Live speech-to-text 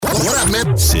What up,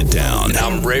 man? Sit down.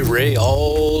 I'm Ray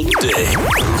all day.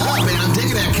 Oh, man, I'm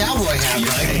digging that cowboy hat,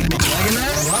 right? Liking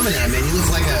that? I'm loving that, man. You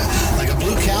look like a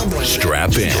blue cowboy.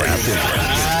 Strap in.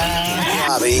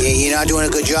 You're not doing a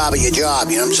good job at your job,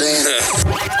 you know what I'm saying?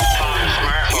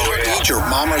 You don't need your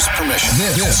mama's permission.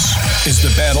 This is the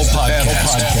Battle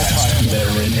Podcast.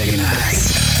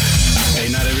 Hey,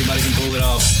 not everybody can pull it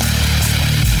off.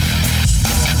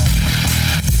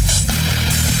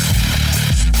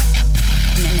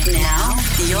 Now,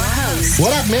 your host.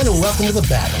 What up, man, and welcome to the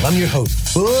battle. I'm your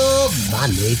host, Bob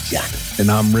Monday Johnny. And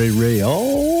I'm Ray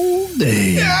all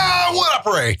day. Yeah, what up,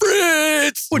 Ray?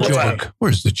 Fritz!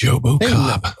 Where's the Jobo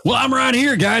Cop? Well, I'm right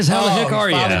here, guys. How the heck are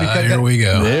you? Here we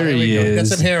go. There he Got is.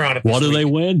 some hair on it. What do they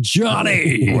win?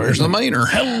 Johnny. Where's the mainer?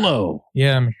 Hello.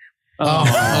 Yeah, I'm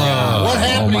What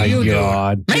happened to you,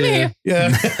 God. dude?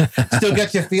 Yeah. Still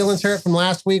got your feelings hurt from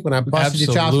last week when I busted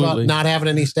your chops about Absolutely. not having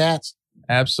any stats?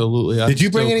 absolutely. Did you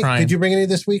bring any? Did you bring any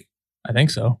this week? I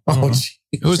think so. Oh, gee.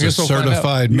 It was I a guess we'll find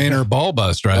certified Mainer ball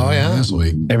bust right this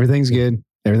week. Everything's good.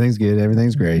 Everything's good.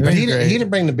 Everything's great. But he Great. didn't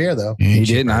bring the beer though. He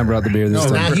didn't. I brought the beer this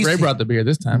No, now time. he's- Ray brought the beer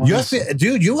this time.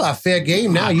 Dude, you got fair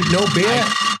game now. You no beer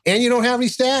and you don't have any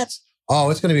stats. Oh,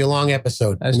 it's going to be a long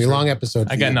episode. That's It's going to be a true. long episode.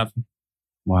 I got nothing.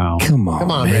 Wow. Come on,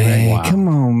 Come on, man. Ray. Wow. Come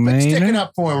on, man. Stick it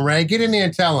up for him, Ray. Get in there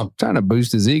and tell him. Trying to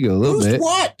boost his ego a little Who's bit.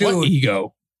 what, dude? What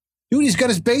ego? Dude, he's got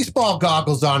his baseball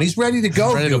goggles on. He's ready to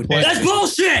go, Ready to dude. play. That's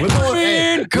bullshit. We're going-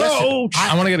 hey, Man, coach.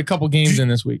 I want to get a couple games in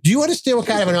this week. Do you understand what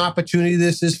kind of an opportunity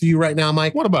this is for you right now,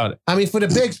 Mike? What about it? I mean, for the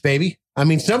bigs, baby. I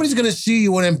mean, somebody's going to see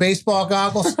you in them baseball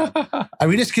goggles. I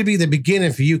mean, this could be the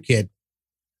beginning for you, kid.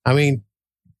 I mean,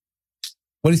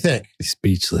 what do you think?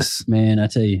 Speechless. Man, I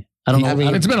tell you. I don't know. I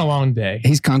mean, It's been a long day.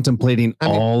 He's contemplating I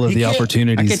mean, all of he the can't- I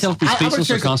opportunities. can't tell if he's I'm gonna speechless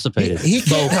or say- constipated. He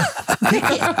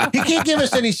can't give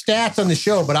us any stats on the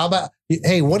show, but I'll bet.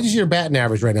 Hey, what is your batting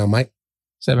average right now, Mike?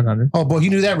 700. Oh, boy, he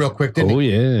knew that real quick, didn't Oh,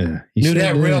 he? yeah. He Knew sure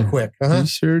that did. real quick. Uh-huh. He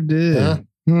sure did. Huh?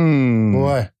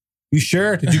 Boy, you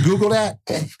sure? Did you Google that?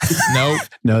 Nope.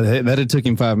 No, that it took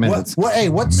him 5 minutes. What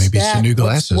Maybe some new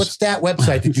glasses. What stat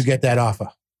website did you get that off of?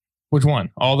 Which one?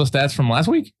 All the stats from last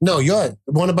week? No, your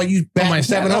one about you Oh, my batting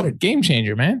 700. Game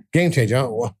changer, man. Game changer.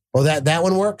 Oh, well, that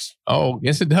one works. Oh,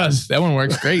 yes, it does. That one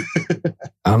works great.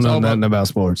 I don't It's know all about- nothing about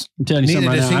sports. I'm telling you Neither something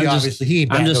right does he, now. obviously. He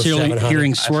ain't I'm batting just those hearing, 700.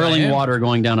 hearing That's what I swirling am. water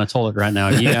going down a toilet right now.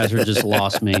 You guys are just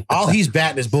lost me. All he's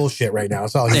batting is bullshit right now.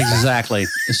 That's all he's batting. Exactly.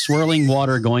 Swirling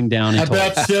water going down a I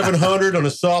toilet. bet 700 on a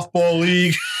softball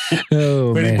league.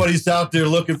 Oh, If man. anybody's out there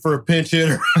looking for a pinch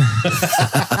hitter.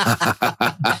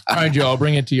 All right, Joe, I'll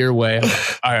bring it to your way.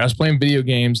 All right, I was playing video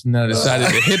games and then I decided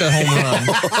to hit a home run.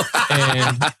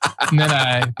 And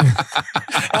then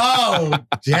Oh,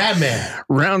 damn it.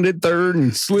 Rounded third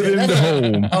and slid into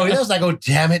home. Oh, he was like, oh,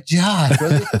 damn it, Josh.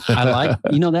 Was it? I like,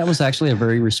 that was actually a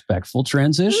very respectful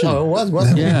transition. Oh, it was,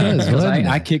 wasn't it? Yeah, It was, because wasn't it?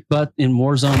 I kick butt in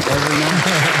Warzone every night.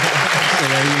 So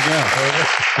there you go.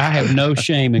 I have no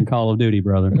shame in Call of Duty,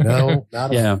 brother. No,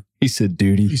 not Yeah, He said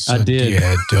duty. He said, did.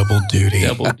 Yeah, double duty.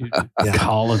 double duty. Yeah.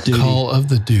 Call of Duty. Call of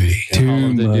the duty. Too Call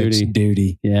of much Duty.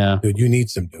 duty. Yeah. Dude, you need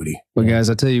some duty. Well, guys,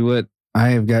 I tell you what, I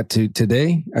have got to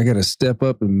today. I got to step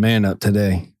up and man up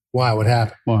today. Why? What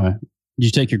happened? Why? Did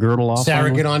you take your girdle off? Sarah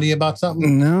finally? get on to you about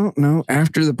something? No.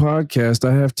 After the podcast,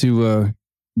 I have to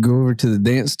go over to the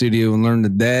dance studio and learn the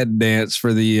dad dance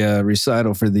for the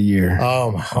recital for the year.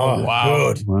 Oh, my God.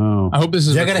 wow. Good. Wow. I hope this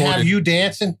is They're going to recorded. have you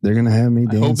dancing? They're gonna have me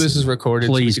I dance. hope this is recorded.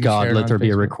 so we Please, can share God, it let on there be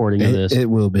a Facebook. recording of this. It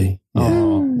will be.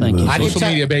 Oh, thank you. I didn't Social tell-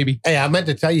 media, baby. Hey, I meant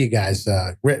to tell you guys,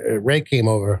 Ray came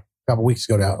over a couple weeks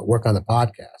ago to work on the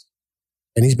podcast,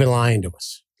 and he's been lying to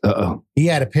us. Uh-oh. He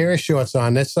had a pair of shorts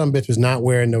on. That son of a bitch was not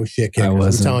wearing no shit kickers. I'm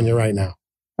wasn't. telling you right now.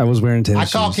 I was wearing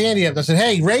tennis I called shoes. Candy up. I said,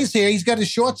 "Hey, Ray's here. He's got his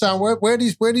shorts on. Where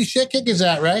these shit kickers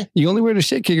at, Ray?" You only wear the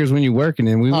shit kickers when you're working,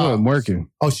 and we Oh. weren't working.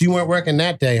 Oh, so you weren't working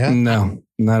that day, huh? No,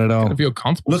 not at all. I feel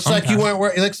comfortable. Looks like you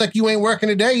weren't. It looks like you ain't working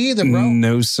today either, bro.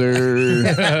 No, sir.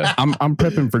 I'm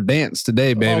prepping for dance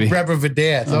today, baby. Oh, prepping for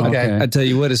dance. Okay. Okay. I tell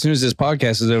you what, as soon as this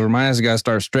podcast is over, my ass got to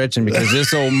start stretching because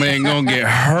this old man gonna get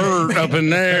hurt up in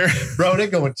there. Bro, they're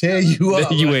gonna tear you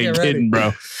up. You Like, ain't get ready. kidding,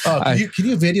 bro. Oh, can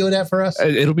you video that for us?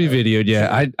 It'll be videoed. Yeah,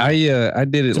 I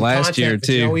did it Some last content year for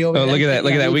too. Joey over Oh, there. look at that!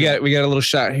 Look at that! We got a little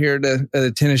shot here of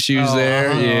the tennis shoes Oh,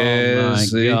 there. oh, Yeah, Oh, my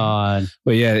see? God.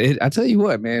 But yeah, I tell you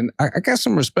what, man, I got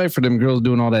some respect for them girls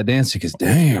doing all that dancing because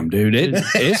damn, dude,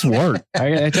 it's work.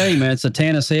 I tell you, man, it's a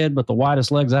Tannis head, but the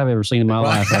widest legs I've ever seen in my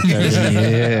life. Right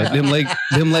there. Yeah,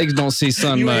 them legs don't see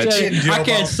sun You much. ain't kidding, I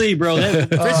can't see, bro. Fritz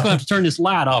gonna have to turn this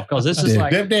light off because this is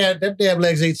like them damn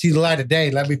legs ain't seen the light of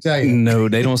day. Let me tell you. No,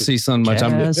 they don't see sun much.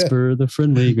 Casper the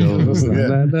friendly ghost.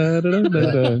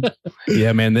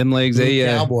 Yeah, man, them legs.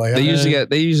 Cowboy. They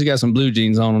usually got some blue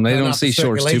jeans on them. They Turn don't off see the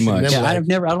shorts too circulation, much. them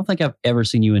Yeah, I don't think I've ever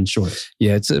seen you in shorts.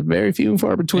 Yeah, it's a very few and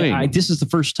far between. This is the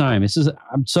first time.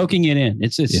 I'm soaking it in.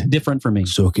 It's different for me.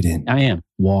 Soak it in. I am.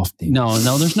 Wafting. No,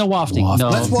 there's no wafting. No.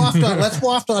 Let's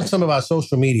waft on some of our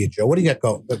social media, Joe. What do you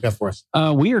got for us?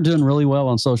 We are doing really well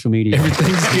on social media.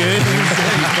 Everything's good.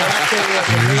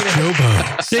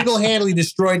 Jobo. Single-handedly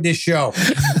destroyed this show.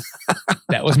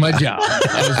 That was my job.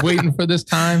 I was waiting for this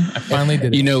time. I finally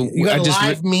did it. You know, You got a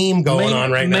live meme going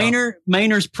on right now.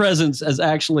 Maynard's presence is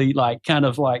actually like kind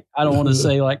of like I don't want to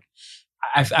say like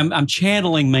I'm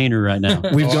channeling Maynard right now.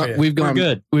 we've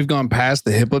gone past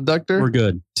the hippoductor We're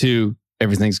good. to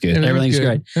everything's good. Everything's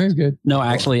great. Everything's good. No,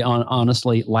 actually,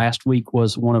 honestly, last week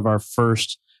was one of our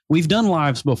first. We've done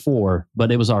lives before,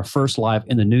 but it was our first live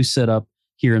in the new setup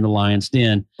here in the Lion's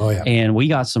Den. Oh, yeah. And we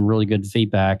got some really good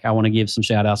feedback. I want to give some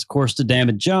shout outs, of course, to Damn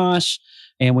It Josh.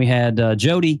 And we had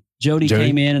Jody. Jody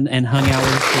came in and hung out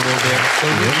with us for a little bit.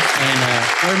 And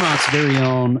Claremont's very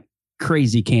own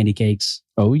Crazy Candy Cakes.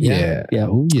 Oh, yeah. Yeah.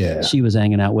 Oh, yeah. She was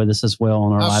hanging out with us as well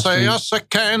on our live stream. Yes, a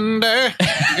candy.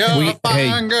 You're a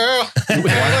fine girl.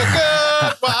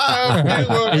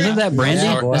 Isn't that Brandy?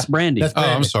 Yeah, boy. That's Brandy. That's Oh,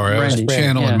 I'm sorry. I was Brandy.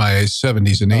 channeling Yeah. my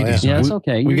 70s and 80s. Yeah, that's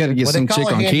okay. We got to get Well, some they call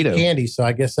chick it on handy keto. candy, so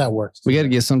I guess that works. We got to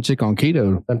get some chick on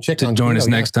keto Some chick to on join keto, us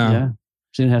yeah. next time. Yeah.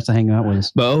 She didn't have to hang out with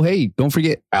us. But oh, hey, don't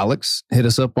forget, Alex hit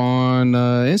us up on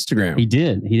Instagram. He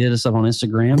did. He did us up on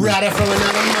Instagram. Brother from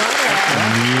another mother.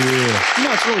 You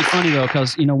know, it's really funny though,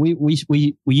 because you know we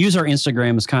use our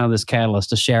Instagram as kind of this catalyst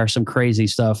to share some crazy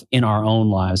stuff in our own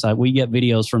lives. We get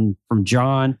videos from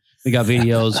John, we got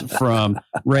videos from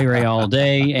Ray all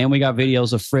day, and we got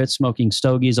videos of Fritz smoking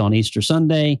stogies on Easter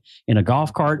Sunday in a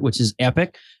golf cart, which is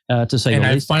epic to say And the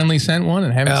I least. finally sent one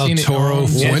and haven't El seen it Toro on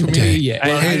social Fuente. media yet.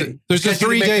 Hey, there's a Because you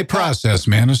can make 3-day the cut. process,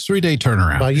 man. It's 3-day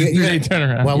turnaround. Well, They turn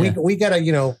around. well, Yeah. we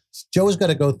gotta, Joe's got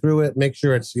to go through it, make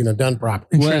sure it's done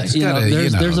properly. Well, It's you know, gotta,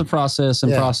 there's a process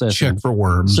and Yeah. process. Check for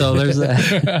worms, So there's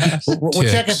that. We're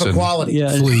checking ticks for and quality.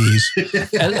 Yeah. fleas.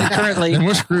 currently, And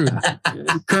we're screwed.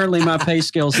 currently my pay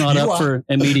scale's not You up are. for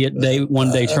immediate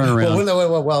one day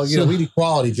turnaround. Well, So- we need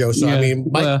quality, Joe. So Yeah, I mean,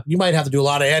 you might have to do a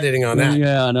lot of editing on that.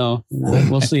 Yeah, I know.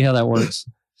 We'll see how that works.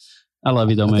 I love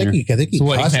you, though, I Maynard. think he So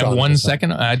what? You cussed can have on 1 this.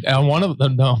 second. One of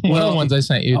them. No, one of the ones I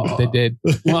sent you. They did.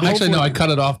 Well, Actually, no. hopefully- I cut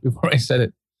it off before I said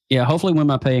it. Yeah, hopefully when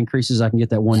my pay increases, I can get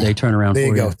that 1 day turnaround There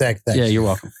for you go. Thanks. Yeah, you're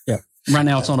welcome. Yeah. Right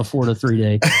now it's on a 4 to 3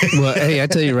 day. Well, hey, I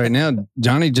tell you right now,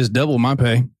 Johnny just doubled my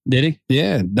pay. Did he?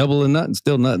 Yeah, double and nothing,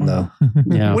 still nothing though.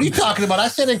 Yeah. What are you talking about? I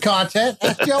said in content.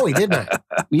 That's Joey, didn't I?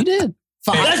 You did.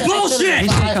 That's He said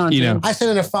content. You know. I said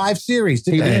in a 5 series.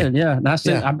 He Didn't I? did. Yeah. And I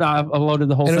said, Yeah. I loaded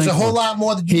the whole And thing. there's a for whole him. lot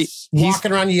more than you He's-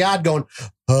 walking around your yard going,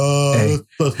 Hey.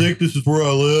 I think this is where I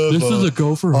live. This is a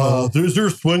gopher hole. Is there a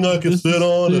swing I can sit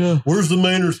on? yeah. Where's the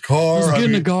Maynard's car? Just get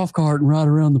in a golf cart and ride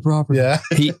around the property. Yeah.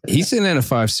 He sent in a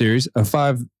 5 series, a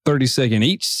 5 30-second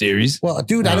each series. Well,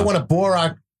 dude, I don't want to bore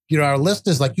our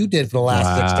listeners like you did for the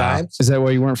last 6 Wow. times. Is that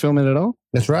why you weren't filming at all?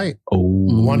 That's right. Oh,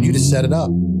 I wanted you to set it up.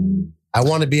 I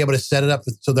want to be able to set it up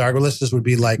so that our listeners would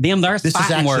be like, Them, there's this is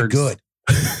fighting actually words. good.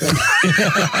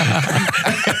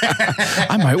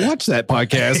 I might watch that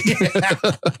podcast.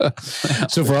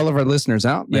 So for all of our listeners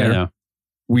out Yeah, there, no.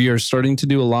 we are starting to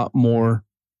do a lot more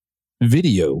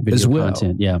video as well.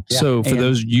 content. Yeah. So for And-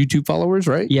 those YouTube followers,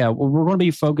 right? Yeah, well, we're going to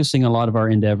be focusing a lot of our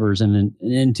endeavors and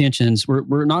intentions.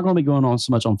 We're not going to be going on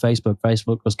so much on Facebook.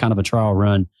 Facebook was kind of a trial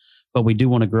run, but we do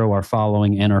want to grow our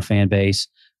following and our fan base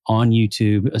on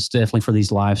YouTube. It's definitely for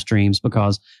these live streams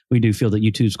because we do feel that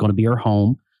YouTube is going to be our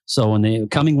home. So in the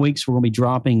coming weeks, we're going to be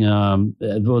dropping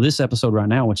this episode right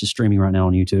now, which is streaming right now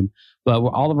on YouTube, but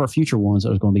all of our future ones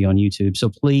are going to be on YouTube. So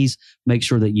please make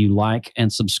sure that you like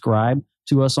and subscribe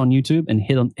to us on YouTube and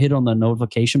hit on the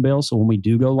notification bell. So when we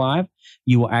do go live,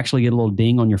 you will actually get a little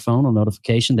ding on your phone, a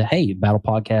notification that, hey, Battle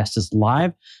Podcast is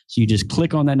live. So you just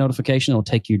click on that notification. It'll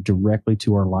take you directly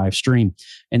to our live stream.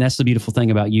 And that's the beautiful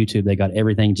thing about YouTube. They got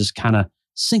everything just kind of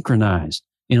synchronized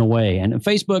in a way. And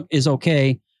Facebook is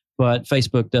okay, but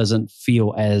Facebook doesn't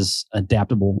feel as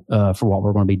adaptable for what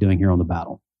we're going to be doing here on the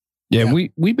Battle. Yeah,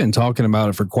 we've been talking about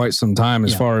it for quite some time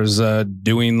as far as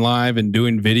doing live and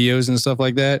doing videos and stuff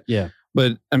like that. Yeah.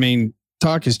 But I mean,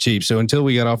 talk is cheap. So until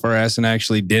we got off our ass and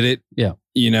actually did it, Yeah.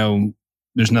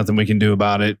 there's nothing we can do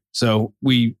about it. So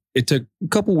we It took a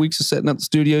couple weeks of setting up the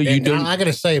studio. And I got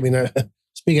to say, I mean,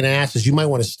 speaking of asses, you might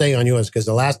want to stay on yours because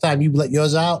the last time you let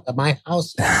yours out at my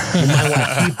house, you might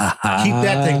want to keep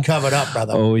that thing covered up,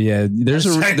 brother. Oh yeah, there's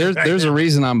a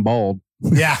reason I'm bald.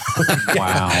 Yeah.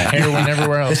 Wow. Hair went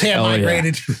everywhere else. His hair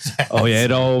migrated to his ass. Oh yeah,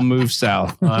 it all moved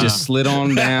south. Just slid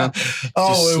on down.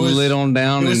 Slid on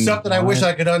down. It was something I wish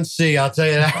I could unsee. I'll tell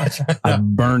you that. I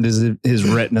burned his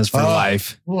retinas for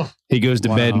life. He goes to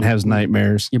bed and has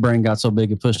nightmares. Your brain got so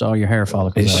big it pushed all your hair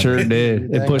follicles It out. sure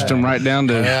did. It pushed him right down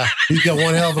to. Yeah, he's got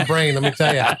one hell of a brain. Let me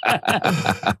tell you,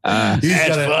 he's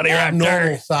got an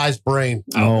abnormal sized brain.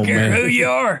 Oh man, Who you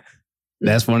are?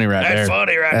 that's funny right there.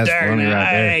 Funny right That's there. funny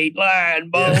right there. I ain't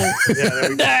lying,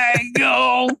 Bo. Dang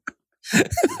go.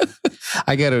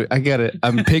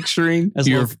 I'm picturing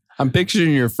I'm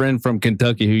picturing your friend from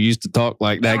Kentucky who used to talk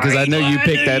like that because I know you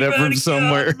picked that up from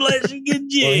somewhere. Well,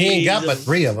 he ain't got but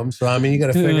 3 of them, so I mean, you got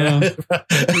to figure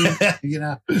it out. You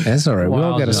know, That's all right. We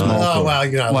all got a small. oh core. well,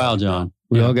 you know, Wow, John.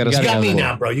 We all got a you small. got me core.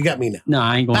 now, bro. You got me now, No,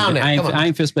 I ain't going Down to. there, I come on.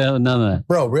 ain't fist battling none of that.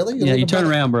 bro. Really? Yeah, you turn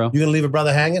around, bro. You gonna leave a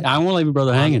brother hanging? I won't leave a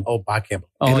brother hanging. Oh, I can't.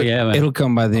 Oh, yeah, man. It'll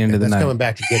come by the end of the That's night. coming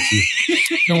back to get you.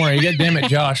 Don't worry, you got damn it,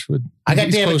 Josh. I got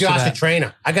he's damn it, close to Josh, the that.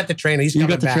 trainer. I got the trainer. He's You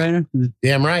coming got the back. trainer?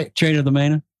 Damn right. Trainer of the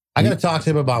Mana? I got to talk to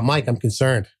him about Mike. I'm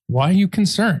concerned. Why are you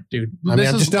concerned, dude? I mean,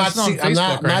 I'm just not that's on see- I'm Facebook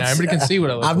not- right not now. Everybody see- can see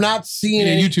what I look I'm like. not seeing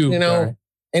Yeah, any, YouTube, you know, sorry.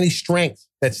 any strength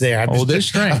that's there. I'm There's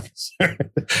strength.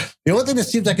 The only thing that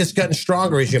seems like it's gotten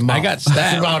stronger is your mouth. I got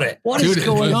That's stats. about it. What is Dude,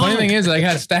 going the funny on? thing is, I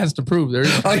got stats to prove. There's.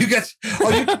 Oh, you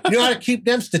know how to keep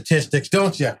them statistics,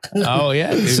 don't you? Oh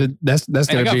yeah, dude. So that's And I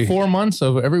gonna got be 4 months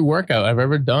of every workout I've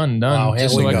ever done Wow, just here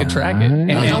so we I go. could track it. And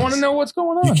Nice. I want to know what's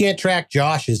going You on. can't track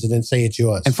Josh's and then say it's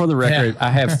yours. And for the record, I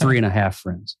have 3.5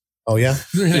 friends. Oh, yeah?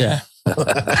 Yeah.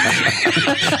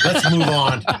 Let's move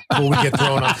on before we get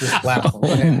thrown off this platform.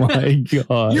 Oh my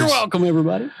god! You're welcome,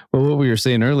 everybody. Well, what we were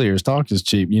saying earlier is talk is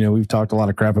cheap. You know, we've talked a lot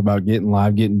of crap about getting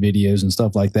live, getting videos and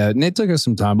stuff like that. And it took us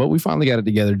some time, but we finally got it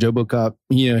together. Jobo Cop,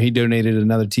 you know, he donated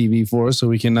another TV for us so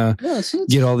we can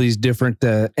get all these different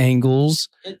angles.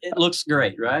 It looks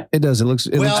great, right? It does. It looks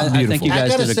Well, looks I beautiful. think you I guys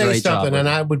got to did a say great job something, with and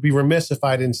it. I would be remiss if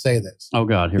I didn't say this. Oh,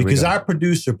 God. Here Because we go. our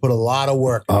producer put a lot of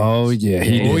work. Oh yeah,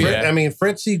 he Oh, did. yeah. I mean,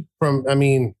 Fritzy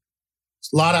a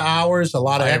lot of hours, a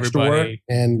lot of Hi, extra work. everybody.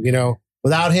 And, you know,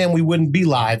 without him, we wouldn't be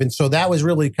live. And so that was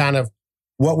really kind of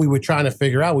what we were trying to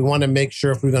figure out. We wanted to make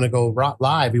sure if we were going to go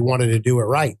live, we wanted to do it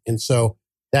right. And so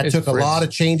that It's took a Fritz. lot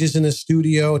of changes in the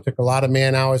studio. It took a lot of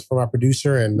man hours from our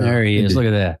producer. And There he is. Look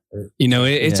at that. You know,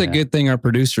 it's a Yeah. good thing our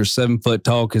producer's 7 foot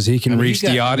tall because he can I mean, reach he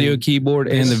got- the audio keyboard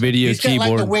and the video he's got keyboard.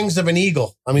 like the wings of an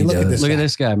eagle. I mean, He look at does. this. Look guy. at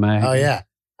this guy, man. Oh, yeah.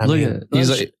 I Look mean, at it. He's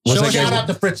like, what's show that us shout guy? out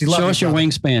to Fritzy. Love Show you, us your brother.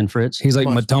 wingspan, Fritz. He's like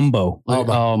Matumbo.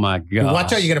 Oh, my God.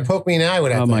 Watch out, you're going to poke me in the eye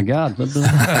with that. Oh, my thing. God. What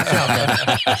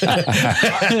the-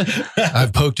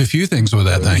 I've poked a few things with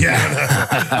that thing.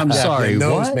 Yeah. I'm sorry.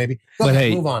 Nose, What? maybe. Go But ahead,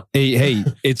 hey, move on. Hey,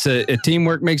 it's a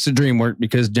teamwork makes the dream work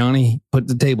because Johnny put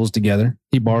the tables together.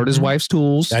 He borrowed his wife's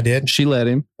tools. I did. She let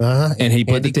him, Uh-huh. and he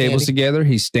put Handy the tables candy. together.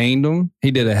 He stained them. He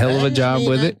did a hell of a job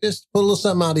with it. Just put a little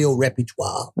something out of the old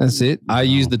repertoire. That's it. I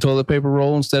used the toilet paper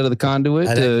roll instead of the conduit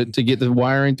I to get the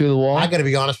wiring through the wall. I got to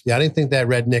be honest with you. I didn't think that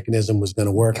redneckinism was going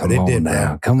to work, Come but it on did. now.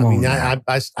 Bro. Come I on mean, now.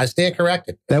 I stand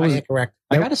corrected. That I was- stand corrected.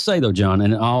 I got to say, though, John,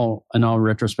 in all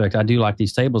retrospect, I do like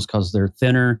these tables because they're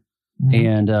thinner.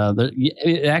 Mhm. And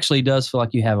it actually does feel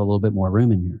like you have a little bit more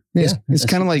room in here. Yeah, it's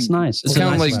kind of like it's nice. It's kind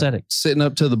a of nice like aesthetic. sitting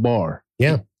up to the bar.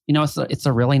 You know, it's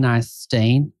a really nice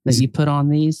stain that you put on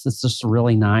these. It's just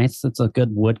really nice. It's a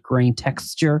good wood grain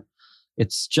texture.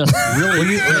 It's just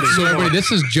really So everybody,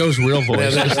 this is Joe's real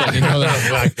voice. Just letting you know that.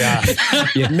 Oh,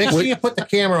 my God. Make sure you put the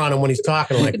camera on him when he's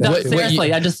talking like that. No, What-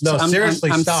 seriously, I'm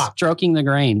seriously, stop. stroking the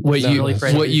grain. What It's you really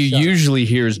pretty. what you usually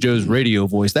hear is Joe's radio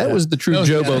voice. That was the true Oh,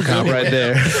 Joe yeah. Bocop right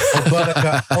there.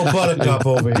 Buttercup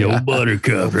over here.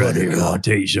 Buttercup right here. I'll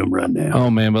tell you something right now. Oh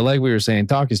man, but like we were saying,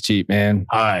 talk is cheap, man.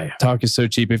 Hi. Talk is so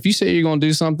cheap. If you say you're going to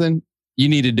do something, you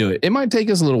need to do it. It might take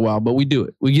us a little while, but we do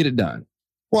it. We get it done.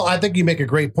 Well, I think you make a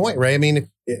great point, Ray. I mean,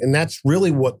 and that's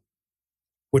really what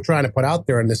we're trying to put out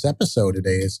there in this episode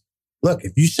today is, look,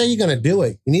 if you say you're going to do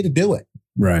it, you need to do it.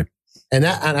 Right. And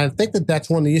I think that's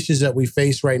one of the issues that we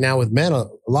face right now with men. A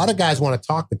lot of guys want to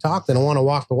talk the talk. They don't want to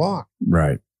walk the walk.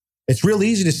 Right. It's real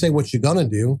easy to say what you're going to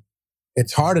do.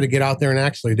 It's harder to get out there and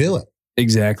actually do it.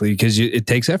 Exactly. Because it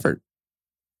takes effort.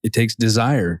 It takes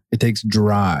desire. It takes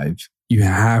drive. You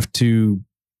have to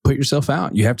put yourself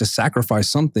out. You have to sacrifice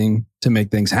something to make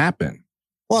things happen.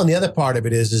 Well, and the other part of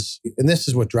it is, and this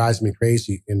is what drives me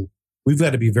crazy, and we've got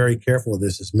to be very careful of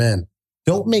this as men.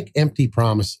 Don't make empty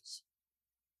promises.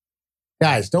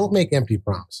 Guys, don't make empty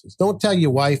promises. Don't tell your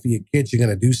wife or your kids you're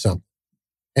going to do something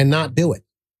and not do it.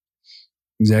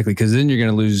 Exactly. Because then you're going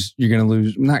to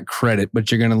lose not credit,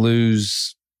 but you're going to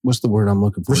lose, what's the word I'm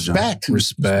looking for? Respect. John?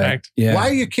 Respect. Yeah. Why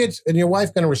are your kids and your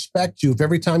wife going to respect you if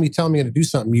every time you tell them you're going to do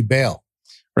something, you bail?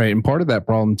 Right. And part of that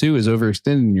problem too is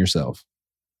overextending yourself.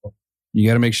 You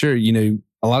got to make sure,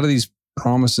 a lot of these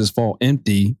promises fall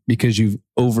empty because you've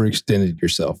overextended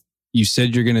yourself. You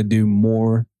said you're going to do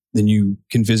more than you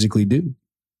can physically do.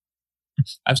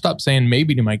 I've stopped saying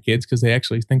maybe to my kids because they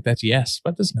actually think that's yes,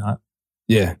 but it's not.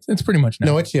 Yeah. It's pretty much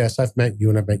no. It's yes. I've met you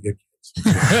and I've met your kids.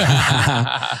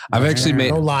 I've actually made...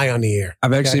 Don't lie on the air.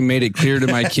 I've actually made it clear to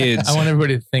my kids. I want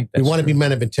everybody to think that. We want to be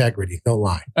men of integrity. Don't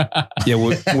lie. Yeah.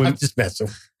 I'm just messing.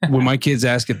 When my kids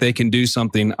ask if they can do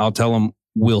something, I'll tell them,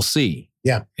 we'll see.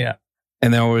 Yeah. Yeah.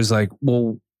 And they're always like,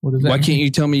 well, why can't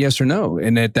you tell me yes or no?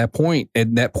 And at that point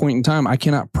in time, I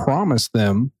cannot promise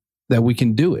them that we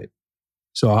can do it.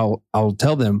 So I'll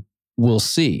tell them, we'll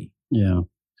see. Yeah.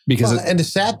 Because and the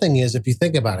sad thing is, if you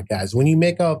think about it, guys, when you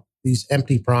make up these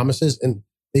empty promises, and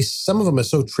some of them are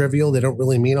so trivial, they don't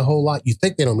really mean a whole lot. You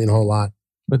think they don't mean a whole lot,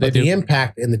 but the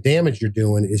impact and the damage you're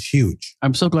doing is huge.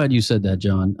 I'm so glad you said that,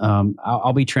 John.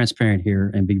 I'll be transparent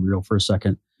here and be real for a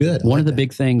second. Good. One of the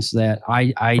big things that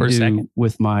I do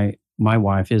with my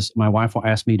wife is my wife will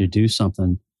ask me to do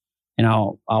something, and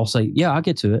I'll say, yeah, I'll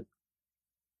get to it.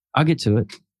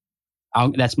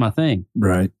 That's my thing.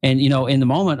 Right. And, in the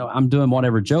moment, I'm doing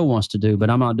whatever Joe wants to do, but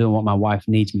I'm not doing what my wife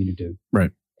needs me to do.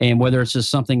 Right. And whether it's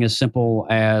just something as simple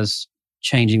as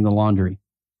changing the laundry,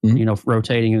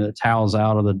 rotating the towels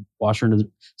out of the washer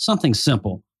into something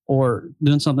simple, or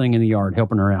doing something in the yard,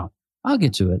 helping her out. I'll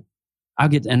get to it. I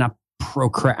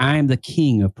am the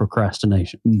king of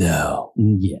procrastination. No.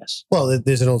 Yes. Well,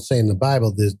 there's an old saying in the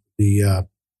Bible, there's the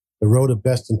road of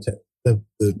best intent. The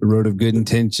road of good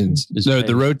intentions. No,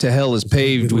 the road to hell is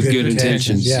paved with good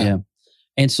intentions. Yeah.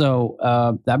 And so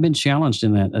I've been challenged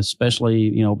in that,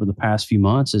 especially, over the past few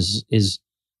months is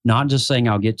not just saying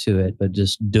I'll get to it, but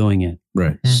just doing it.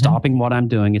 Right. Mm-hmm. Stopping what I'm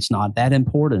doing. It's not that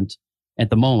important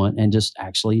at the moment, and just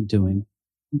actually doing.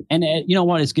 And you know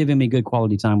what? It's giving me good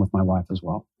quality time with my wife as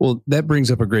well. Well, that brings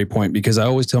up a great point, because I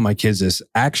always tell my kids this: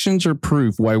 actions are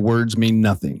proof why words mean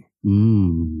nothing.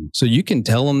 So you can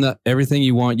tell them that everything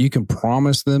you want. You can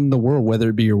promise them the world, whether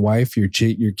it be your wife, your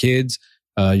kids,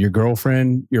 your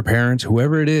girlfriend, your parents,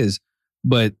 whoever it is.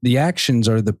 But the actions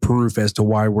are the proof as to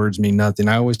why words mean nothing.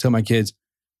 I always tell my kids,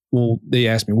 well, they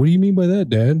ask me, what do you mean by that,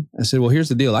 Dad? I said, well, here's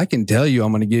the deal. I can tell you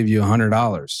I'm going to give you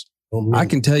 $100. I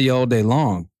can tell you all day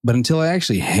long, but until I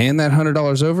actually hand that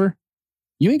 $100 over,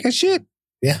 you ain't got shit.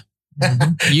 Yeah.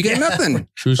 You got nothing.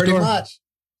 True story. Pretty much.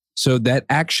 So that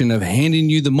action of handing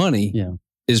you the money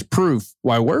is proof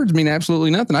why words mean absolutely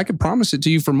nothing. I could promise it to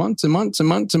you for months and months and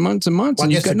months and months and months. Well,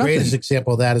 and I guess the greatest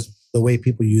example of that is the way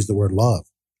people use the word love.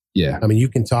 Yeah. I mean, you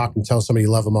can talk and tell somebody you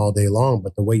love them all day long,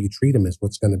 but the way you treat them is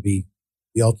what's going to be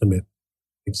the ultimate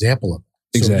example of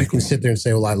it. So exactly. You can sit there and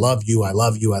say, well, I love you,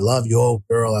 old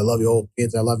girl, I love you, old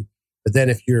kids, I love you. But then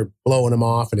if you're blowing them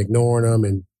off and ignoring them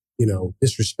and,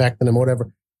 disrespecting them or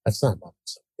whatever, that's not love.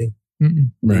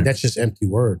 Right. That's just empty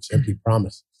words, empty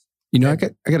promises. I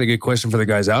got a good question for the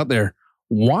guys out there.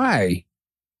 Why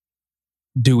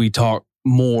do we talk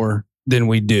more than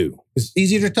we do? It's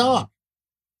easier to talk.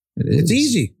 It's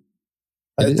easy.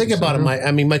 Think about it, Mike.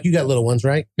 I mean, Mike, you got little ones,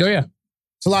 right? Oh, yeah.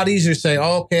 It's a lot easier to say,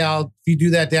 oh, okay, if you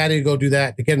do that, Daddy, go do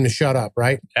that, to get them to shut up,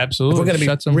 right? Absolutely. If we're going to be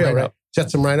Shuts them real, right right? up.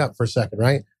 Shuts them right up for a second,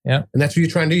 right? Yeah. And that's what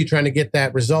you're trying to do. You're trying to get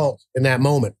that result in that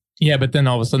moment. Yeah, but then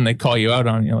all of a sudden they call you out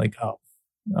on it. You're like,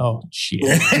 oh, shit.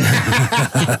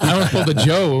 I almost pulled a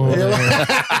Joe.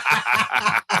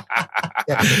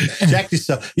 Check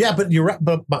yourself. Yeah, but you're right.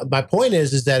 But my point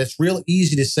is that it's real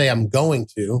easy to say I'm going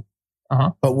to,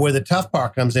 but where the tough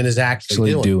part comes in is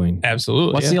actually doing.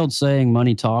 Absolutely. What's the old saying?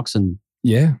 Money talks and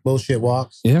bullshit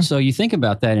walks. Yeah. So you think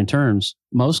about that in terms.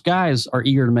 Most guys are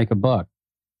eager to make a buck.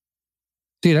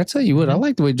 Dude, I tell you what, I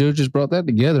like the way Joe just brought that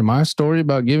together. My story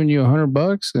about giving you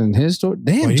 $100 and his story.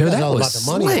 Damn, Joe, that was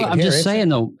about the money. Well, I'm just saying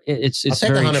though, it's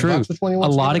very true. A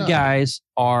lot of guys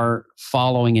are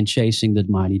following and chasing the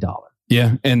mighty dollar.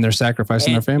 Yeah, and they're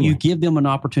sacrificing their family. You give them an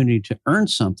opportunity to earn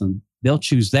something, they'll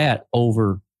choose that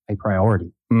over a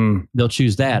priority. They'll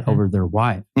choose that over their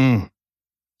wife.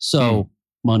 So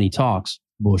money talks,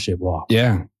 bullshit walks.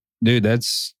 Yeah, dude,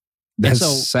 that's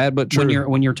sad but true.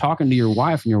 When you're talking to your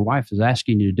wife and your wife is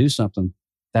asking you to do something,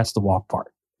 that's the walk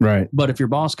part. Right. But if your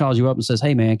boss calls you up and says,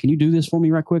 hey man, can you do this for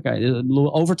me right quick? A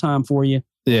little overtime for you.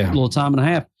 Yeah. A little time and a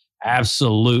half.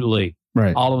 Absolutely.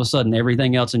 Right. All of a sudden,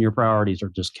 everything else in your priorities are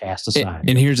just cast aside.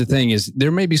 And here's the thing is there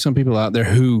may be some people out there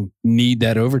who need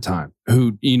that overtime,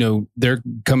 who, they're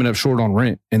coming up short on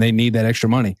rent and they need that extra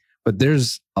money. But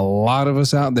there's a lot of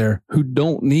us out there who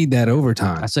don't need that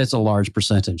overtime. I say it's a large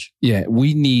percentage. Yeah,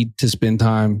 we need to spend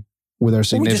time with our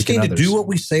significant others. We just need to do what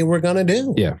we say we're going to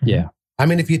do. Yeah. Yeah. I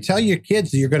mean, if you tell your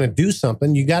kids that you're going to do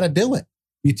something, you got to do it.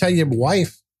 If you tell your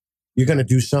wife you're going to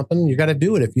do something, you got to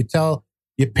do it. If you tell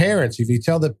your parents, if you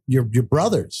tell your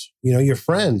brothers, your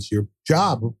friends, your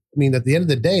job, I mean, at the end of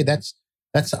the day, that's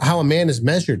how a man is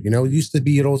measured. It used to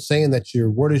be an old saying that your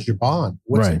word is your bond.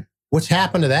 What's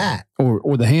happened to that?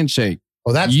 Or the handshake.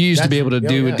 Oh, you used to be able to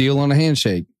do a deal on a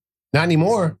handshake. Not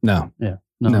anymore. No. Yeah.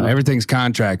 No. Everything's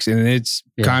contracts, and it's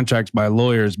contracts by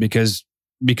lawyers because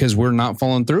we're not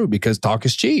following through because talk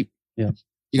is cheap. Yeah.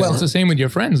 Well, it's the same with your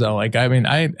friends though. Like, I mean,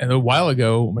 a while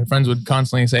ago, my friends would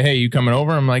constantly say, "Hey, you coming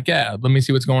over?" I'm like, "Yeah, let me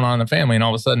see what's going on in the family." And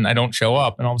all of a sudden I don't show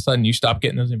up. And all of a sudden you stop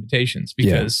getting those invitations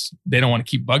because they don't want to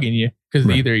keep bugging you because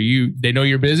either they know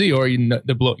you're busy or you're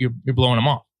blowing them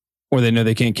off. Or they know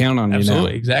they can't count on you.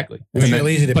 Absolutely, now. exactly. But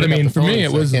I mean, for me,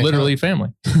 it was literally family.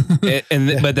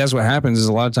 But that's what happens is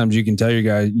a lot of times you can tell your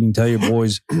guys, you can tell your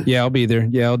boys, yeah, I'll be there.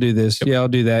 Yeah, I'll do this. Yeah, I'll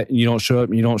do that. And you don't show up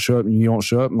and you don't show up and you don't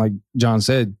show up. And like John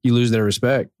said, you lose their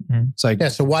respect. Mm-hmm. It's like,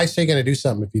 so why say you're going to do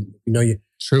something if you know you?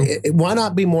 True. Why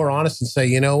not be more honest and say,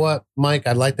 you know what, Mike,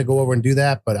 I'd like to go over and do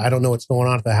that, but I don't know what's going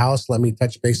on at the house. Let me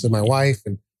touch base with my wife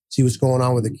and see what's going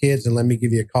on with the kids, and let me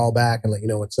give you a call back and let you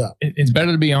know what's up. It's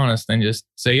better to be honest than just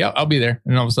say, yeah, I'll be there.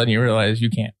 And all of a sudden you realize you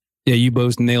can't. Yeah, you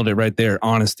both nailed it right there.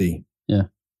 Honesty. Yeah.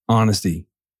 Honesty.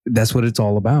 That's what it's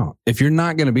all about. If you're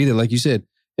not going to be there, like you said,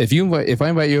 if I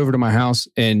invite you over to my house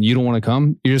and you don't want to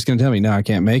come, you're just going to tell me, no, I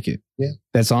can't make it. Yeah.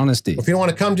 That's honesty. If you don't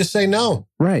want to come, just say no.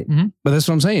 Right. Mm-hmm. But that's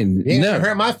what I'm saying. You ain't gonna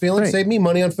hurt my feelings. Right. Save me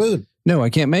money on food. No, I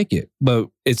can't make it. But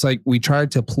it's like we try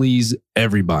to please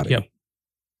everybody. Yep.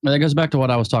 That goes back to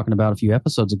what I was talking about a few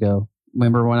episodes ago.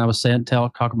 Remember when I was talking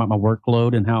about my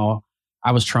workload and how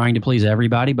I was trying to please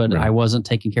everybody, but I wasn't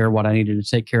taking care of what I needed to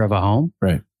take care of at home.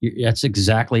 Right. That's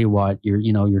exactly what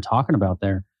you're talking about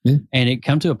there. Yeah. And it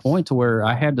come to a point to where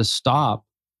I had to stop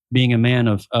being a man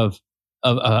of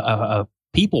a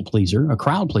people pleaser, a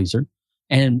crowd pleaser,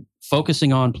 and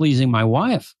focusing on pleasing my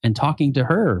wife and talking to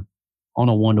her on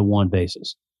a one-to-one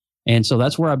basis. And so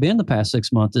that's where I've been the past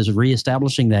 6 months, is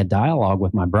reestablishing that dialogue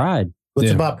with my bride. It's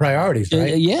about priorities,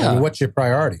 right? Yeah. I mean, what's your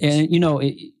priorities? And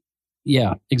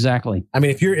yeah, exactly. I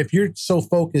mean, if you're so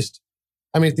focused,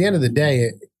 I mean, at the end of the day,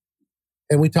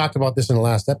 and we talked about this in the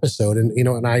last episode, and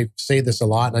and I say this a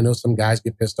lot, and I know some guys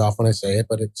get pissed off when I say it,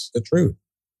 but it's the truth.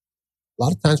 A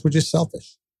lot of times we're just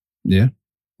selfish. Yeah.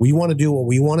 We want to do what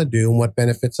we want to do and what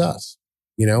benefits us,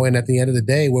 and at the end of the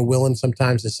day, we're willing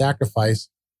sometimes to sacrifice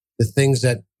the things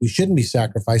that we shouldn't be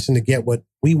sacrificing to get what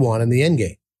we want in the end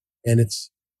game. And it's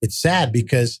sad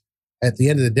because at the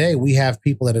end of the day, we have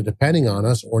people that are depending on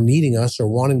us or needing us or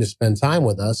wanting to spend time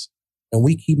with us. And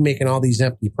we keep making all these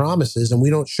empty promises and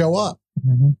we don't show up.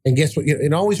 Mm-hmm. And guess what?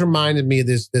 It always reminded me of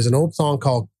this. There's an old song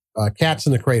called Cats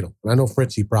in the Cradle. And I know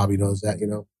Fritzy probably knows that,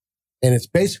 And it's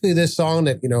basically this song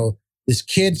that, this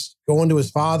kid's going to his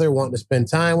father, wanting to spend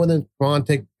time with him. Come on,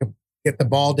 get the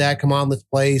ball, Dad. Come on, let's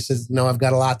play. He says, "No, I've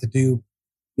got a lot to do."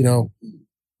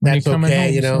 That's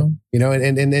okay.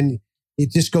 And then it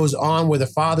just goes on where the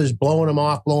father's blowing him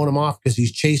off because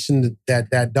he's chasing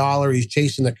that dollar, he's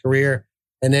chasing the career,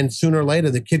 and then sooner or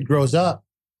later the kid grows up,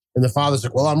 and the father's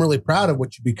like, "Well, I'm really proud of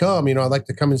what you become. I'd like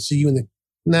to come and see you."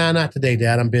 Nah, not today,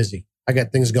 Dad. I'm busy. I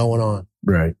got things going on.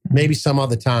 Right. Maybe some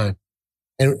other time.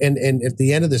 And at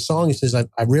the end of the song, he says, "I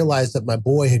realized that my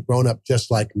boy had grown up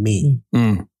just like me."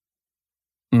 Mm.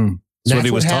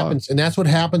 That's what happens. And that's what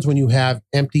happens when you have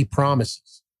empty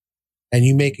promises and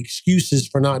you make excuses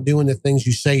for not doing the things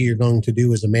you say you're going to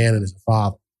do as a man and as a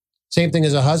father. Same thing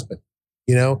as a husband.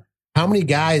 How many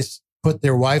guys put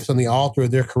their wives on the altar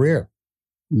of their career?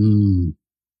 Mm.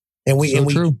 And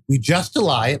we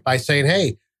justify it by saying,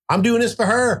 "Hey, I'm doing this for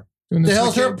her. The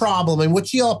hell's her problem? And what's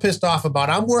she all pissed off about?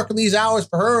 I'm working these hours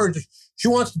for her. She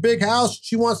wants the big house.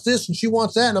 She wants this and she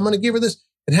wants that. And I'm going to give her this."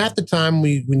 And half the time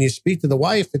when you speak to the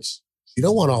wife, she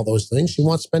don't want all those things. She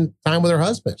wants to spend time with her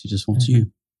husband. She just wants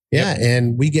you. Yeah.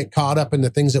 And we get caught up in the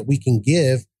things that we can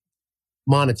give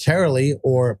monetarily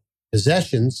or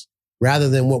possessions rather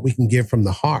than what we can give from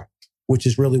the heart, which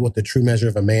is really what the true measure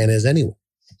of a man is anyway.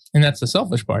 And that's the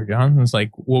selfish part, John. It's like,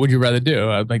 what would you rather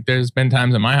do? There's been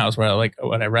times in my house where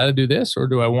would I rather do this or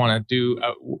do I want to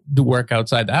do work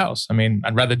outside the house? I mean,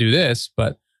 I'd rather do this,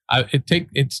 but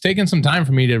it's taken some time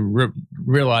for me to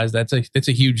realize it's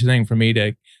a huge thing for me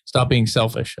to stop being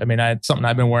selfish. I mean, it's something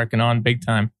I've been working on big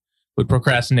time with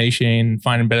procrastination,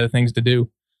 finding better things to do.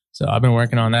 So I've been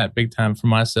working on that big time for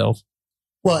myself.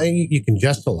 Well, and you can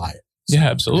justify it. Yeah,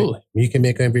 absolutely. You can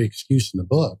make every excuse in the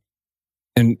book.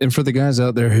 And for the guys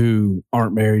out there who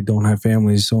aren't married, don't have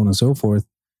families, so on and so forth,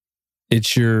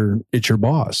 it's your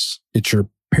boss, it's your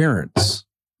parents.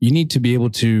 You need to be able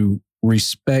to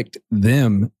respect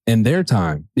them and their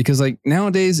time, because like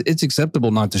nowadays it's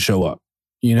acceptable not to show up.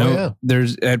 You know,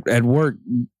 there's at work,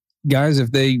 guys,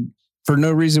 if they, for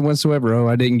no reason whatsoever,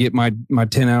 I didn't get my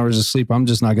 10 hours of sleep, I'm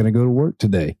just not going to go to work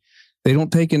today. They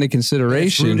don't take into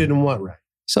consideration. It's rooted in what, right?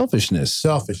 Selfishness.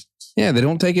 Yeah, they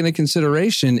don't take into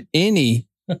consideration any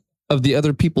of the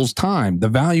other people's time, the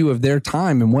value of their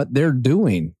time and what they're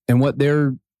doing and what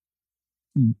they're,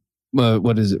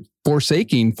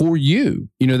 forsaking for you.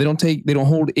 You know, they don't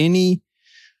hold any,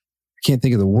 I can't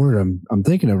think of the word I'm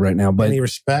thinking of right now, but any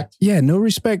respect? Yeah, no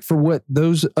respect for what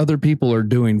those other people are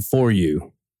doing for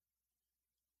you.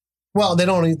 Well, they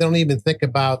don't even think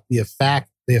about the effect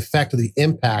of the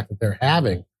impact that they're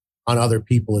having on other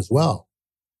people as well.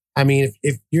 I mean,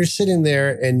 if you're sitting there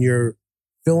and you're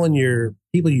filling your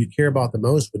people you care about the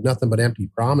most with nothing but empty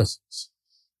promises,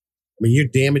 I mean, you're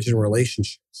damaging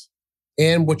relationships.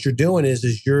 And what you're doing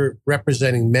is you're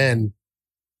representing men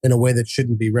in a way that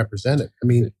shouldn't be represented. I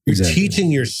mean, you're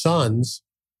teaching your sons,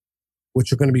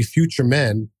 which are going to be future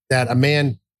men, that a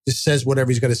man just says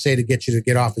whatever he's going to say to get you to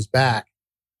get off his back,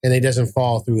 and he doesn't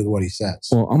follow through with what he says.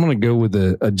 Well, I'm going to go with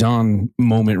a John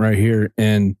moment right here.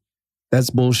 And that's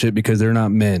bullshit, because they're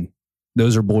not men.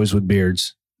 Those are boys with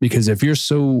beards. Because if you're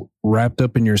so wrapped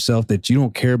up in yourself that you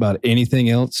don't care about anything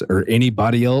else or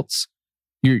anybody else,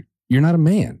 you're not a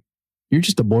man. You're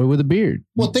just a boy with a beard.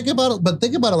 Well, think about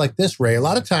it like this, Ray. A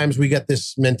lot of times we get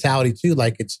this mentality too,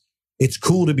 like it's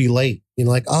cool to be late. You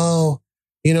know, like, oh,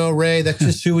 you know, Ray, that's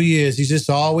just who he is. He's just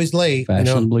always late.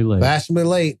 Fashionably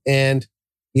late. And,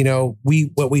 you know,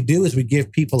 what we do is we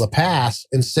give people a pass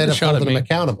instead of holding them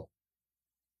accountable.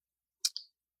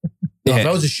 No, if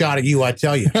that was a shot at you, I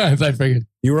tell you. I figured.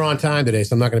 You were on time today,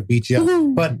 so I'm not going to beat you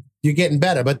up. But you're getting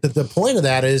better. But the point of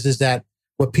that is that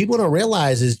what people don't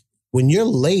realize is when you're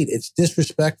late, it's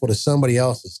disrespectful to somebody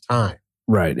else's time.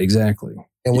 Right, exactly.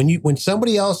 And when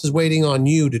somebody else is waiting on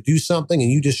you to do something and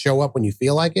you just show up when you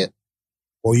feel like it,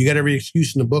 or you got every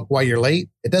excuse in the book why you're late,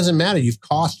 it doesn't matter. You've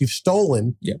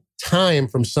stolen time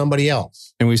from somebody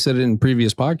else. And we said it in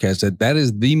previous podcasts that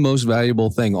is the most valuable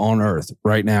thing on earth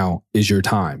right now is your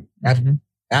time. Mm-hmm.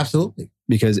 Absolutely.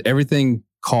 Because everything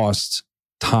costs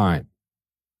time.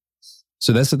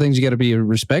 So that's the things you got to be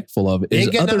respectful of. You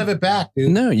ain't getting none of it back,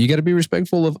 dude. No, you got to be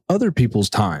respectful of other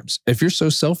people's times. If you're so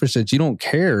selfish that you don't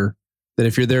care that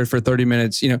if you're there for 30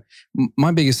 minutes, you know,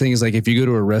 my biggest thing is like if you go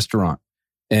to a restaurant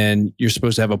and you're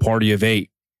supposed to have a party of 8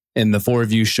 and the 4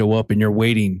 of you show up and you're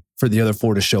waiting for the other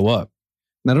 4 to show up.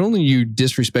 Not only are you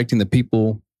disrespecting the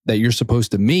people that you're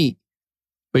supposed to meet,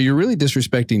 but you're really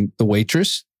disrespecting the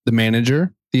waitress, the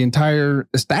manager, the entire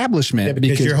establishment. Yeah,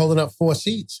 because you're holding up 4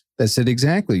 seats. That's it,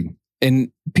 exactly.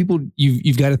 And people,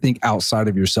 you've got to think outside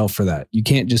of yourself for that. You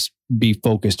can't just be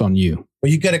focused on you.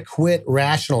 Well, you got to quit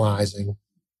rationalizing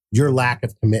your lack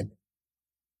of commitment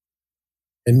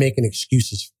and making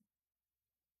excuses.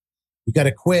 You got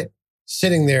to quit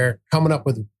sitting there coming up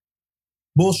with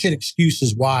bullshit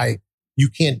excuses why you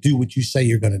can't do what you say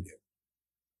you're going to do.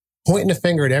 Pointing the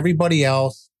finger at everybody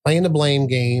else, playing the blame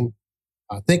game,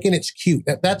 thinking it's cute.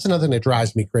 That's another thing that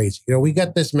drives me crazy. You know, we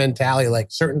got this mentality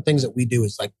like certain things that we do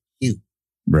is like cute.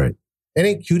 Right. It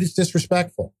ain't cute. It's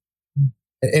disrespectful.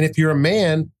 And if you're a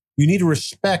man, you need to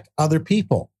respect other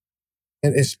people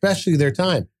and especially their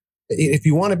time. If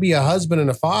you want to be a husband and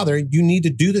a father, you need to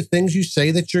do the things you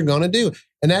say that you're going to do.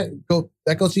 And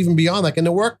that goes even beyond, like in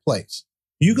the workplace.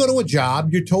 You go to a job,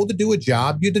 you're told to do a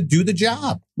job, you have to do the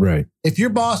job. Right. If your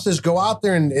boss says go out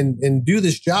there and do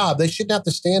this job, they shouldn't have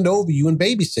to stand over you and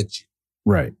babysit you.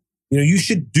 Right. You know, you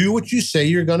should do what you say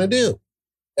you're going to do.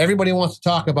 Everybody wants to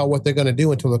talk about what they're going to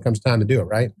do until it comes time to do it,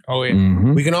 right? Oh, yeah.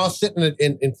 Mm-hmm. We can all sit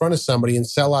in front of somebody and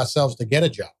sell ourselves to get a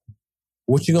job.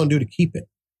 What you going to do to keep it?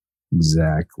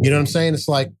 Exactly. You know what I'm saying? It's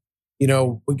like, you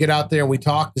know, we get out there and we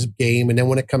talk this game, and then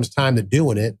when it comes time to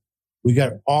doing it, we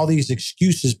got all these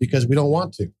excuses because we don't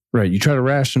want to. Right. You try to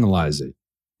rationalize it.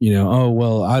 You know, oh,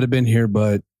 well, I'd have been here,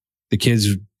 but the kids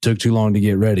took too long to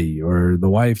get ready, or the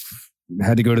wife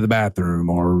had to go to the bathroom,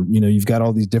 or, you know, you've got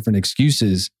all these different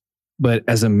excuses. But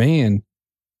as a man,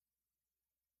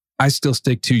 I still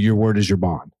stick to your word is your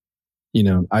bond. You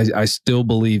know, I still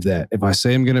believe that if I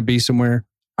say I'm going to be somewhere,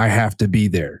 I have to be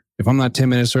there. If I'm not 10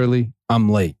 minutes early, I'm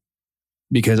late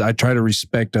because I try to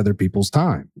respect other people's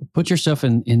time. Put yourself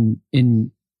in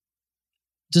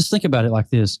just think about it like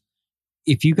this.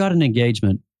 If you got an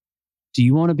engagement, do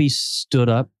you want to be stood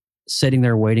up, sitting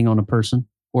there waiting on a person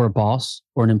or a boss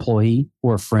or an employee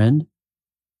or a friend?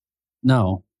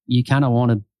 No, you kind of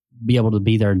want to be able to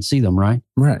be there and see them, right?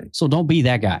 Right. So don't be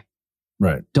that guy.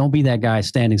 Right. Don't be that guy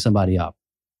standing somebody up.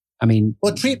 I mean,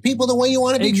 well, treat people the way you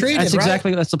want to be treated. That's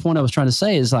exactly that's the point I was trying to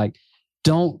say. Is like,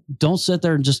 don't sit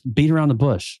there and just beat around the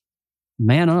bush.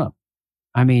 Man up.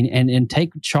 I mean, and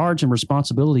take charge and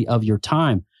responsibility of your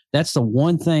time. That's the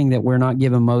one thing that we're not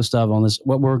given most of on this.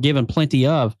 What we're given plenty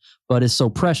of, but it's so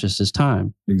precious is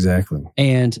time. Exactly.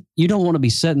 And you don't want to be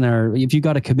sitting there if you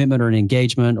got a commitment or an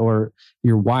engagement, or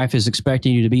your wife is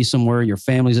expecting you to be somewhere, your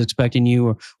family's expecting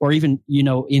you, or even,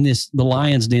 in the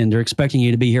Lion's Den, they're expecting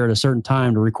you to be here at a certain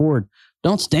time to record.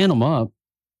 Don't stand them up.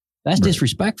 That's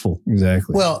disrespectful.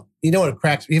 Exactly. Well, you know what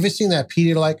cracks? You ever seen that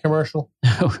Pedialyte commercial?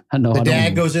 I know. The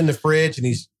dad goes in the fridge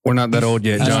and we're not that old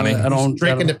yet, Johnny. He's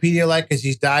drinking the Pedialyte because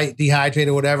he's dehydrated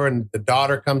or whatever. And the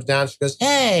daughter comes down. She goes,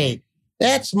 "Hey,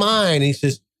 that's mine." And he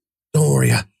says, "Don't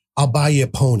worry, I'll buy you a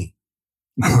pony."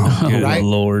 Good right?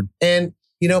 Lord. And,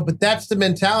 but that's the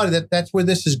mentality that's where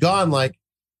this has gone. Like,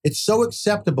 it's so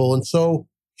acceptable and so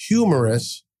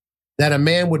humorous that a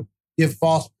man would give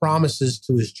false promises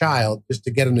to his child just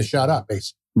to get him to shut up,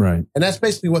 basically. Right. And that's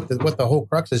basically what the whole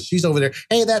crux is. She's over there.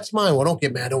 "Hey, that's mine." "Well, don't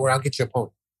get mad. Don't worry. I'll get you a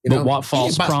pony." But what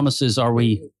false promises are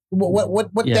we?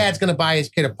 What dad's going to buy his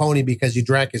kid a pony because he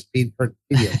drank his Pedialyte?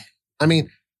 I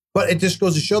mean, but it just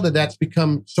goes to show that that's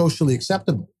become socially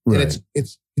acceptable. Right. And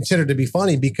it's considered to be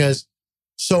funny because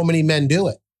so many men do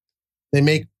it. They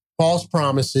make false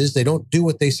promises. They don't do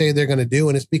what they say they're going to do.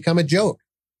 And it's become a joke.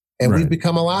 And we've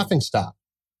become a laughingstock.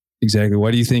 Exactly. Why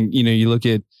do you think, you look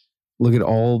at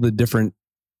all the different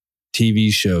TV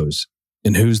shows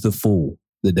and who's the fool?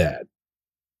 The dad.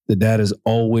 The dad is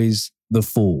always the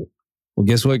fool. Well,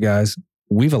 guess what, guys?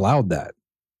 We've allowed that.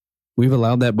 We've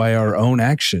allowed that by our own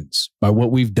actions, by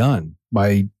what we've done,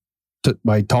 by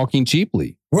talking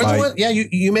cheaply. Yeah,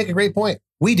 you make a great point.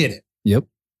 We did it. Yep.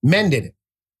 Men did it.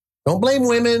 Don't blame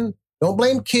women. Don't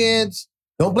blame kids.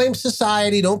 Don't blame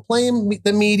society. Don't blame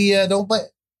the media.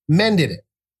 Men did it.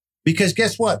 Because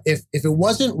guess what? If it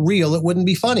wasn't real, it wouldn't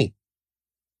be funny.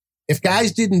 If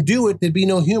guys didn't do it, there'd be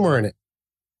no humor in it.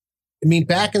 I mean,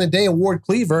 back in the day of Ward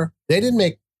Cleaver, they didn't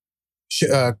make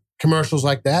commercials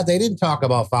like that. They didn't talk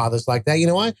about fathers like that. You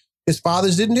know why? Because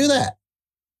fathers didn't do that.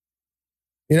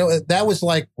 That was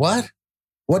like, what?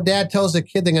 What dad tells a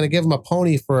kid they're going to give him a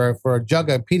pony for a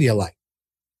jug of Pedialyte?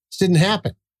 This didn't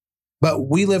happen. But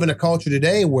we live in a culture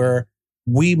today where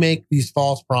we make these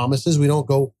false promises. We don't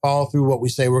go follow through what we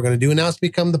say we're going to do. And now it's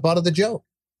become the butt of the joke.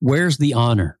 Where's the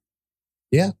honor?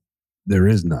 Yeah. There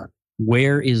is none.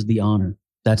 Where is the honor?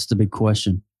 That's the big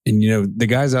question. And, the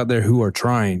guys out there who are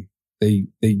trying, they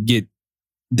get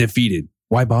defeated.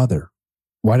 Why bother?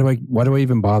 Why do I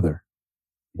even bother?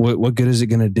 What good is it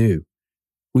going to do?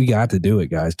 We got to do it,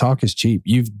 guys. Talk is cheap.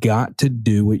 You've got to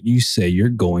do what you say you're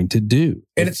going to do.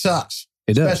 And it sucks.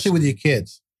 It does. Especially with your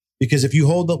kids. Because if you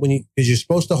because you're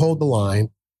supposed to hold the line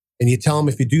and you tell them,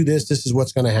 if you do this, this is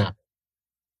what's going to happen.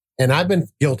 And I've been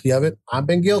guilty of it. I've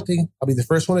been guilty. I'll be the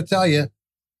first one to tell you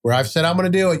where I've said, I'm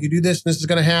going to do it. You do this and this is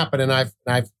going to happen. And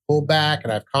I've pulled back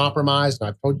and I've compromised. And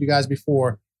I've told you guys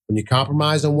before, when you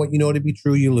compromise on what you know to be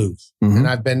true, you lose. Mm-hmm. And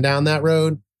I've been down that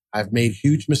road. I've made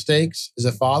huge mistakes as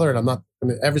a father. And I'm not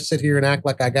going to ever sit here and act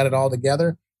like I got it all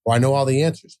together or I know all the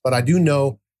answers. But I do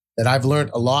know that I've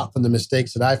learned a lot from the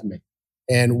mistakes that I've made.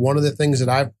 And one of the things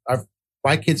that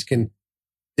my kids can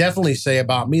definitely say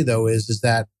about me, though, is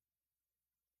that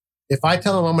if I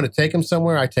tell them I'm going to take them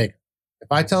somewhere, I take them.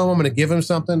 If I tell them I'm going to give them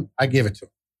something, I give it to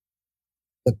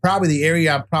them. Probably the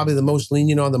area I'm probably the most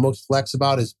lenient on, the most flex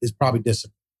about is probably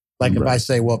discipline. Like if I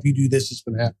say, well, if you do this, it's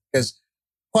going to happen. Because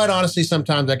quite honestly,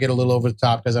 sometimes I get a little over the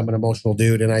top because I'm an emotional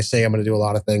dude and I say I'm going to do a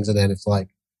lot of things. And then it's like,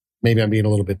 maybe I'm being a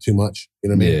little bit too much. You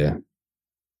know what I mean? Yeah.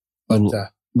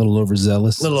 But, little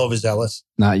overzealous. A little overzealous.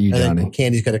 Not you, and Johnny. Then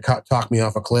Candy's going to talk me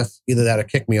off a cliff. Either that or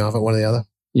kick me off at one or the other.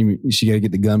 She got to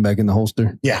get the gun back in the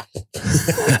holster? Yeah.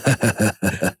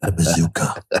 The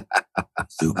bazooka.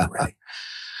 Bazooka ready.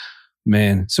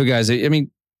 Man. So guys, I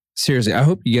mean, seriously, I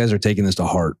hope you guys are taking this to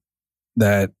heart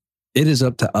that it is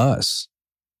up to us.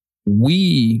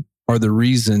 We are the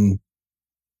reason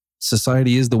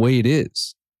society is the way it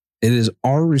is. It is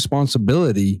our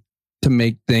responsibility to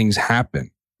make things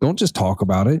happen. Don't just talk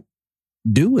about it.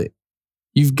 Do it.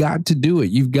 You've got to do it.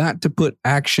 You've got to put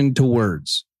action to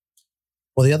words.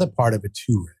 Well, the other part of it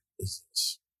too, Rick, is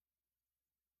this.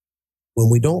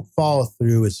 When we don't follow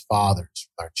through as fathers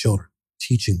with our children,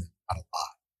 teaching them how to lie.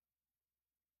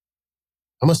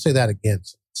 I'm going to say that again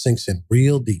so it sinks in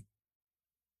real deep.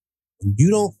 When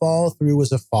you don't follow through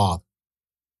as a father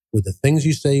with the things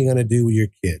you say you're going to do with your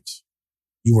kids,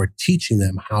 you are teaching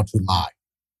them how to lie.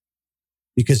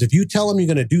 Because if you tell them you're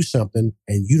going to do something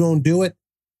and you don't do it,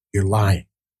 you're lying.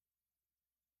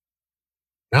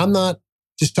 Now, I'm not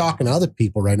just talking to other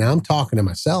people right now. I'm talking to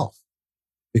myself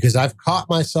because I've caught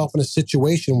myself in a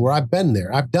situation where I've been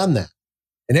there. I've done that.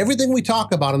 And everything we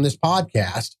talk about on this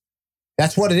podcast,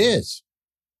 that's what it is.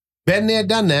 Been there,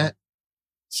 done that,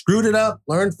 screwed it up,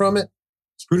 learned from it,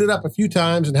 screwed it up a few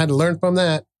times and had to learn from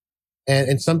that.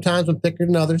 And sometimes I'm thicker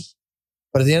than others.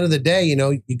 But at the end of the day, you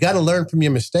know, you got to learn from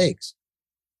your mistakes.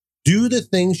 Do the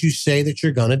things you say that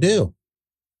you're going to do.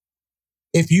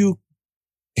 If you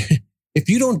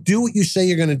don't do what you say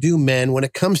you're going to do, men, when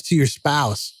it comes to your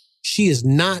spouse, she is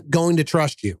not going to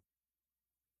trust you.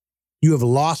 You have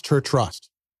lost her trust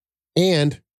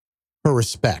and her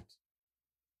respect.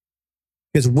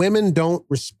 Because women don't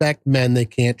respect men they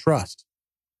can't trust.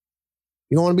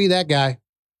 You don't want to be that guy.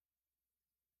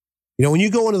 You know, when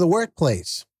you go into the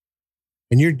workplace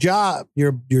and your job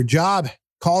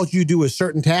calls you to do a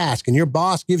certain task and your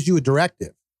boss gives you a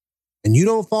directive and you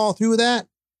don't follow through with that,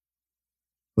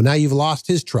 well, now you've lost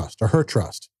his trust or her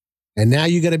trust. And now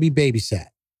you got to be babysat.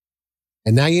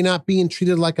 And now you're not being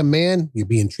treated like a man, you're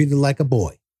being treated like a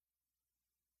boy.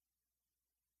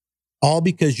 All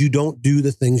because you don't do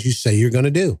the things you say you're going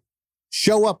to do.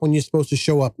 Show up when you're supposed to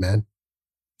show up, man.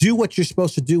 Do what you're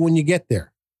supposed to do when you get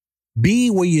there. Be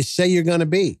where you say you're going to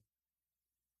be.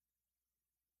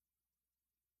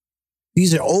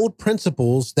 These are old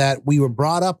principles that we were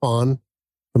brought up on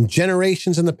from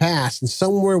generations in the past, and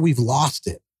somewhere we've lost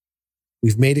it.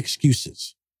 We've made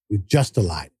excuses. We've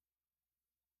justified it.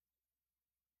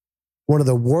 One of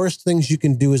the worst things you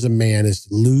can do as a man is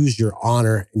to lose your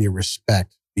honor and your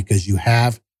respect because you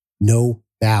have no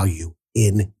value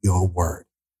in your word.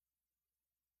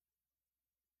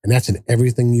 And that's in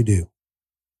everything you do.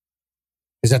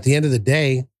 Because at the end of the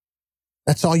day,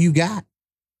 that's all you got.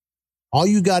 All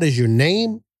you got is your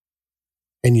name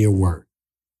and your word.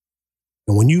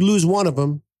 And when you lose one of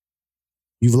them,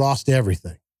 you've lost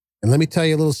everything. And let me tell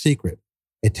you a little secret.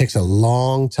 It takes a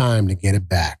long time to get it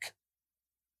back.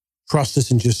 Trust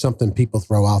isn't just something people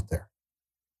throw out there.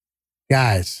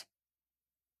 Guys,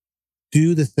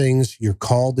 do the things you're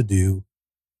called to do.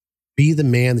 Be the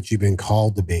man that you've been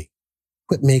called to be.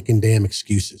 Quit making damn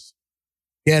excuses.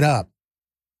 Get up.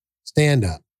 Stand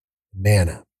up. Man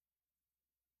up.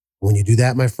 When you do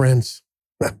that, my friends,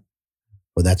 well,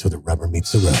 that's where the rubber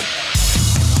meets the road.